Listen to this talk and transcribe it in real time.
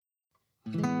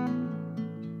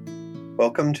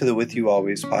Welcome to the With You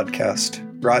Always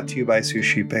podcast, brought to you by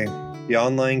Suscipe, the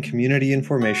online community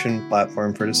information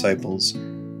platform for disciples.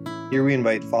 Here we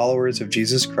invite followers of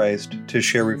Jesus Christ to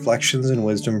share reflections and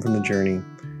wisdom from the journey.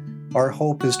 Our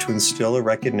hope is to instill a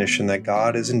recognition that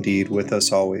God is indeed with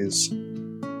us always.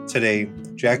 Today,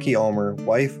 Jackie Ulmer,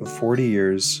 wife of 40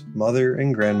 years, mother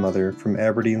and grandmother from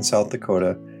Aberdeen, South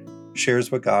Dakota,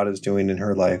 shares what God is doing in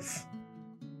her life.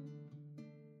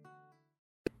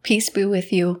 Peace be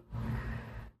with you.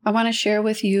 I want to share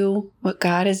with you what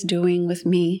God is doing with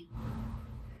me.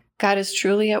 God is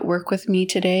truly at work with me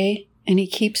today, and He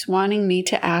keeps wanting me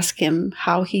to ask Him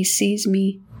how He sees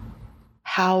me.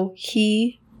 How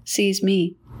He sees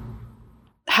me.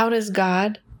 How does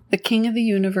God, the King of the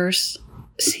universe,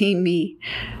 see me?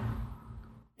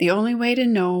 The only way to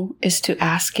know is to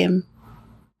ask Him.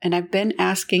 And I've been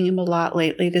asking Him a lot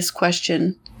lately this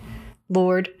question,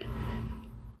 Lord,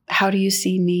 how do you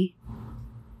see me?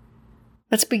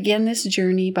 Let's begin this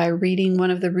journey by reading one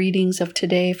of the readings of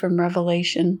today from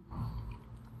Revelation.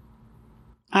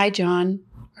 I, John,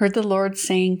 heard the Lord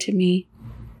saying to me,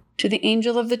 to the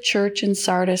angel of the church in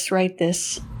Sardis write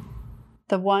this,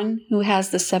 the one who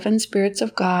has the 7 spirits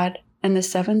of God and the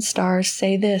 7 stars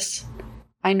say this,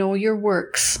 I know your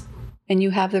works, and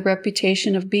you have the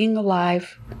reputation of being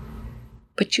alive,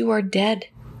 but you are dead.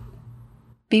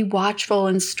 Be watchful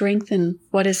and strengthen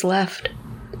what is left.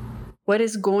 What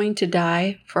is going to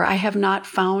die, for I have not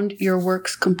found your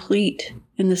works complete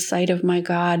in the sight of my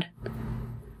God.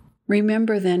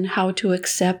 Remember then how to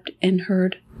accept and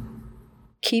herd.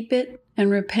 Keep it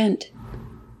and repent.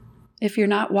 If you're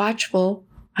not watchful,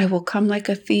 I will come like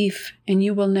a thief, and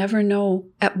you will never know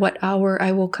at what hour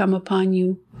I will come upon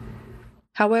you.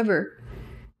 However,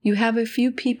 you have a few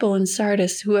people in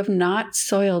Sardis who have not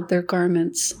soiled their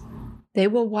garments. They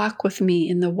will walk with me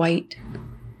in the white,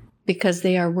 because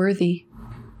they are worthy.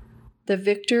 The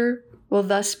victor will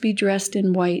thus be dressed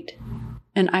in white,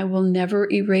 and I will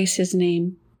never erase his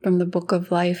name from the book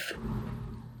of life,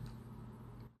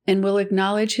 and will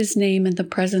acknowledge his name in the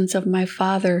presence of my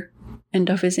Father and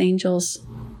of his angels.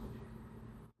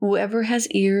 Whoever has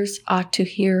ears ought to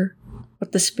hear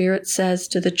what the Spirit says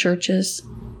to the churches.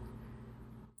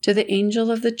 To the angel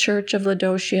of the church of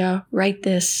Laodicea, write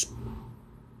this,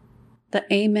 the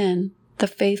Amen, the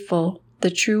faithful, the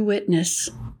true witness,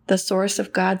 the source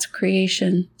of God's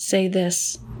creation, say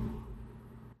this,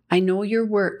 I know your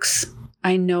works.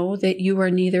 I know that you are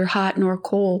neither hot nor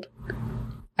cold.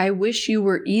 I wish you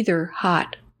were either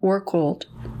hot or cold.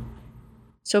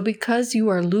 So because you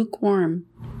are lukewarm,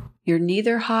 you're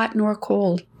neither hot nor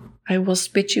cold, I will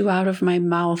spit you out of my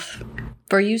mouth.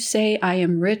 For you say, I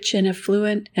am rich and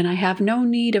affluent, and I have no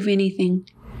need of anything,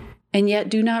 and yet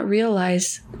do not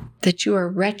realize that you are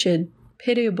wretched,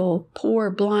 pitiable, poor,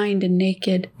 blind, and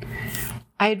naked.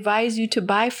 I advise you to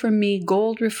buy from me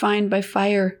gold refined by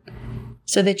fire,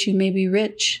 so that you may be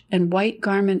rich, and white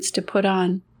garments to put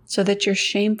on, so that your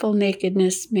shameful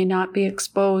nakedness may not be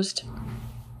exposed,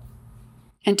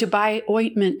 and to buy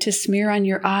ointment to smear on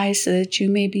your eyes, so that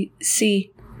you may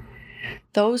see.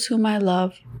 Those whom I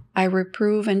love, I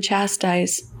reprove and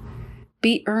chastise.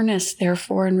 Be earnest,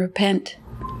 therefore, and repent.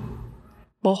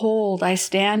 Behold, I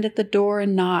stand at the door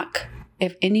and knock.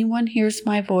 If anyone hears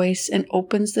my voice and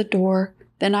opens the door,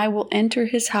 then I will enter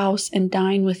his house and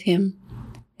dine with him,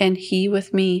 and he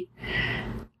with me.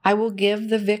 I will give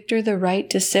the victor the right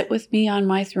to sit with me on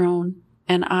my throne,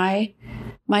 and I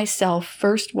myself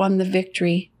first won the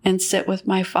victory and sit with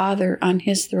my Father on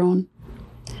his throne.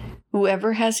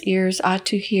 Whoever has ears ought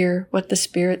to hear what the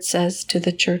Spirit says to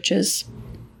the churches.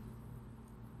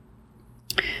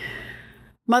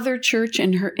 Mother Church,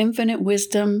 in her infinite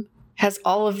wisdom, has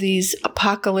all of these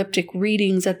apocalyptic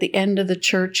readings at the end of the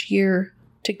church year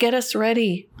to get us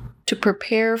ready to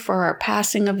prepare for our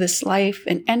passing of this life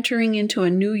and entering into a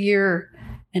new year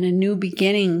and a new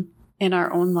beginning in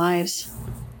our own lives.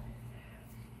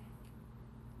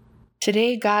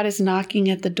 Today, God is knocking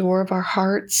at the door of our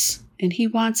hearts, and He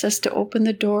wants us to open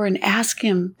the door and ask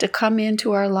Him to come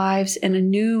into our lives in a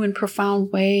new and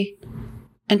profound way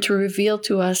and to reveal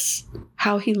to us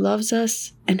how He loves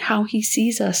us and how He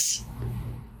sees us.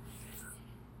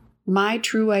 My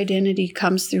true identity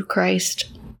comes through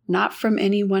Christ, not from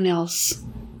anyone else.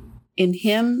 In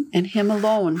Him and Him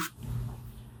alone.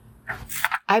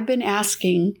 I've been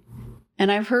asking,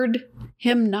 and I've heard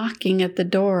Him knocking at the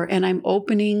door, and I'm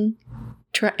opening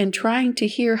and trying to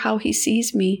hear how He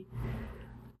sees me.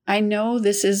 I know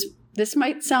this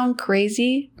might sound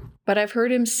crazy, but I've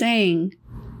heard Him saying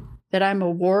that I'm a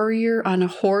warrior on a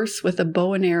horse with a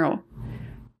bow and arrow,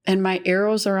 and my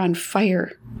arrows are on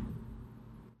fire.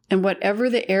 and whatever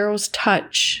the arrows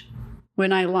touch,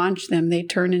 when I launch them, they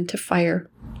turn into fire.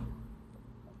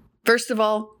 First of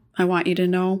all, I want you to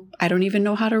know I don't even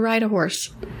know how to ride a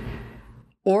horse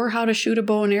or how to shoot a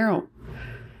bow and arrow.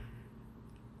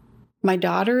 My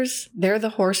daughters, they're the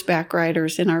horseback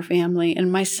riders in our family,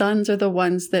 and my sons are the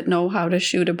ones that know how to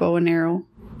shoot a bow and arrow.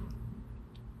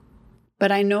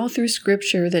 But I know through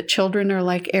Scripture that children are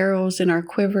like arrows in our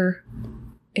quiver.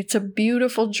 It's a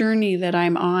beautiful journey that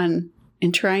I'm on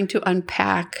in trying to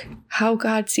unpack how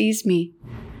God sees me.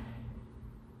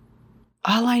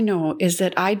 All I know is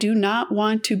that I do not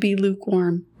want to be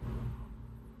lukewarm.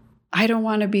 I don't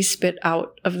want to be spit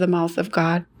out of the mouth of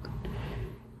God.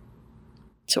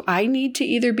 So I need to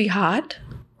either be hot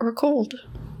or cold.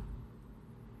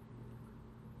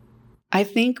 I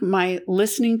think my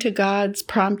listening to God's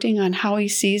prompting on how He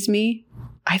sees me,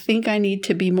 I think I need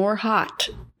to be more hot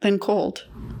than cold.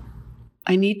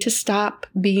 I need to stop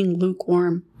being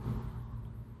lukewarm.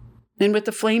 And with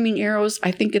the flaming arrows,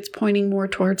 I think it's pointing more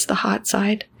towards the hot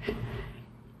side.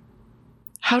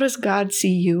 How does God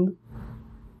see you?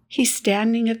 He's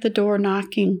standing at the door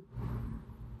knocking.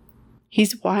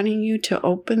 He's wanting you to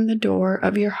open the door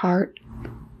of your heart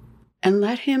and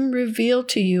let Him reveal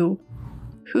to you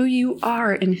who you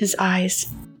are in His eyes.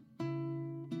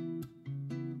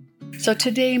 So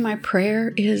today my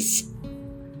prayer is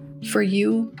for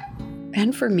you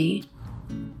and for me.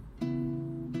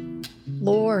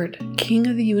 Lord, King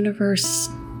of the universe,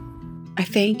 I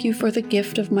thank You for the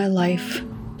gift of my life.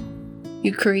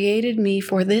 You created me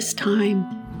for this time.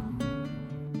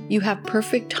 You have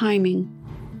perfect timing,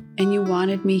 and You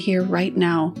wanted me here right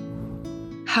now.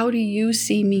 How do You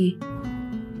see me?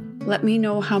 Let me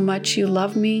know how much You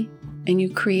love me, and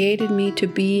You created me to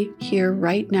be here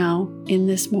right now in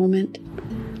this moment.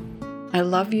 I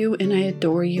love You and I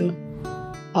adore You.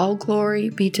 All glory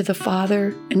be to the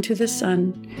Father, and to the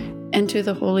Son, and to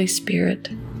the Holy Spirit.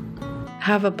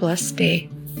 Have a blessed day.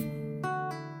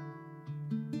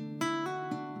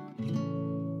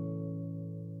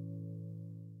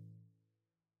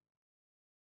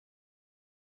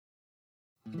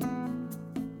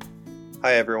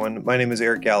 Hi everyone, my name is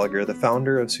Eric Gallagher, the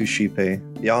founder of Suscipe,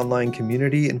 the online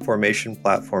community and formation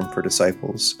platform for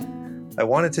disciples. I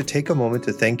wanted to take a moment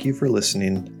to thank you for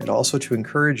listening and also to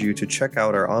encourage you to check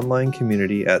out our online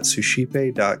community at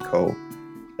suscipe.co.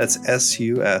 That's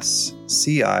suscipe.co.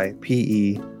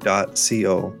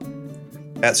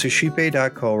 At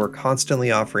suscipe.co, we're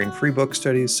constantly offering free book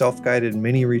studies, self-guided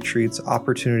mini retreats,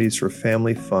 opportunities for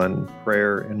family fun,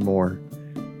 prayer, and more.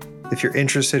 If you're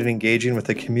interested in engaging with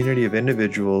a community of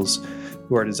individuals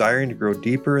who are desiring to grow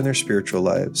deeper in their spiritual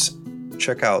lives,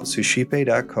 check out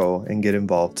suscipe.co and get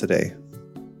involved today.